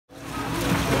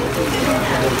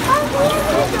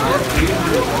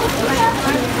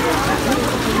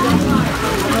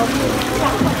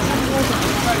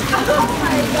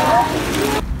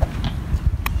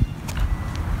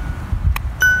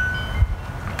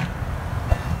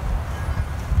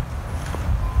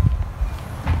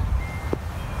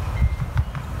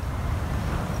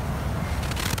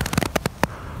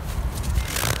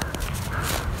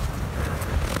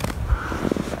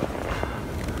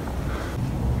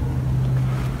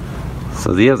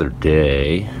So the other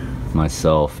day,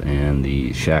 myself and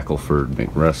the Shackleford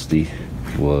McRusty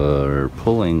were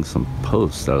pulling some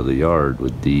posts out of the yard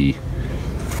with the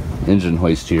engine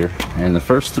hoist here, and the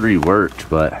first three worked,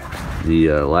 but the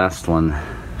last one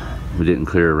we didn't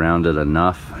clear around it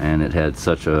enough, and it had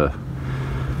such a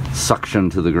suction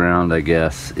to the ground, I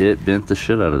guess, it bent the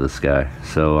shit out of this guy.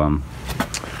 So I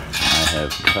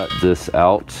have cut this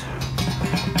out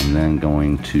and then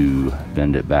going to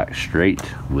bend it back straight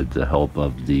with the help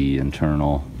of the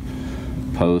internal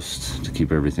posts to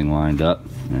keep everything lined up.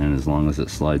 And as long as it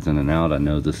slides in and out, I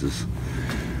know this is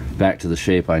back to the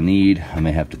shape I need. I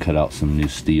may have to cut out some new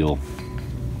steel,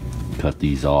 cut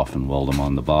these off and weld them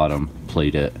on the bottom,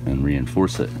 plate it and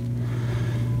reinforce it,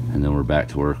 and then we're back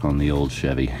to work on the old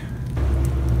Chevy.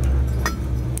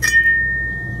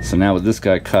 So now with this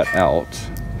guy cut out,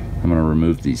 I'm going to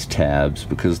remove these tabs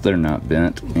because they're not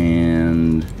bent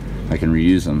and I can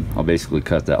reuse them. I'll basically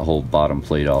cut that whole bottom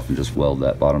plate off and just weld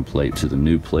that bottom plate to the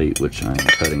new plate, which I'm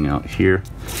cutting out here.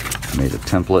 I made a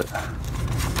template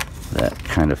that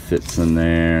kind of fits in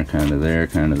there, kind of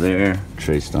there,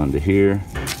 traced onto here.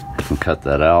 I can cut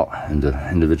that out into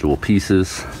individual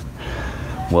pieces,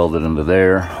 weld it into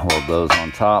there, weld those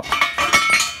on top,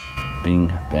 bing,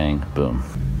 bang, boom.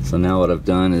 So now what I've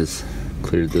done is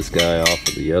cleared this guy off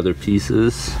of the other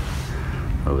pieces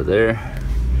over there.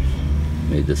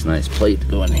 Made this nice plate to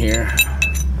go in here.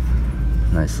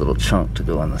 Nice little chunk to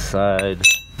go on the side.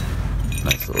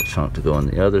 Nice little chunk to go on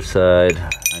the other side.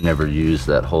 I never use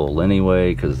that hole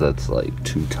anyway because that's like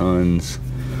 2 tons,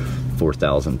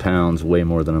 4,000 pounds, way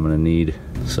more than I'm gonna need.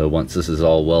 So once this is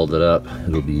all welded up,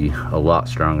 it'll be a lot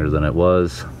stronger than it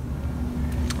was.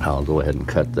 I'll go ahead and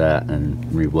cut that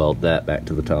and re-weld that back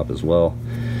to the top as well.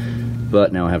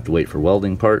 But now I have to wait for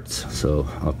welding parts, so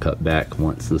I'll cut back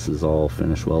once this is all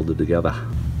finished welded together.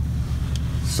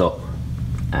 So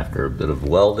after a bit of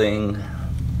welding,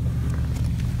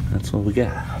 that's what we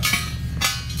got.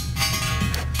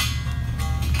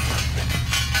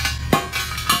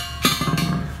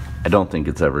 I don't think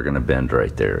it's ever gonna bend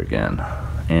right there again.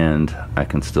 And I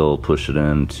can still push it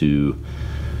into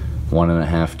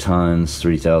 1.5 tons,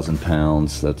 3,000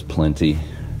 pounds, that's plenty.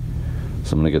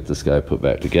 So I'm gonna get this guy put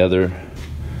back together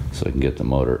so I can get the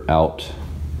motor out,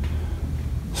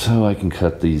 so I can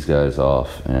cut these guys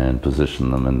off and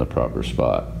position them in the proper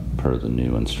spot per the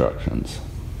new instructions.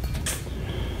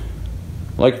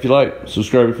 Like if you like,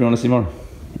 subscribe if you want to see more,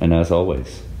 and as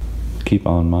always, keep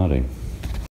on modding.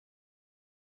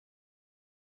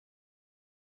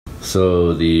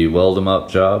 So the weld 'em up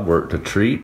job worked a treat.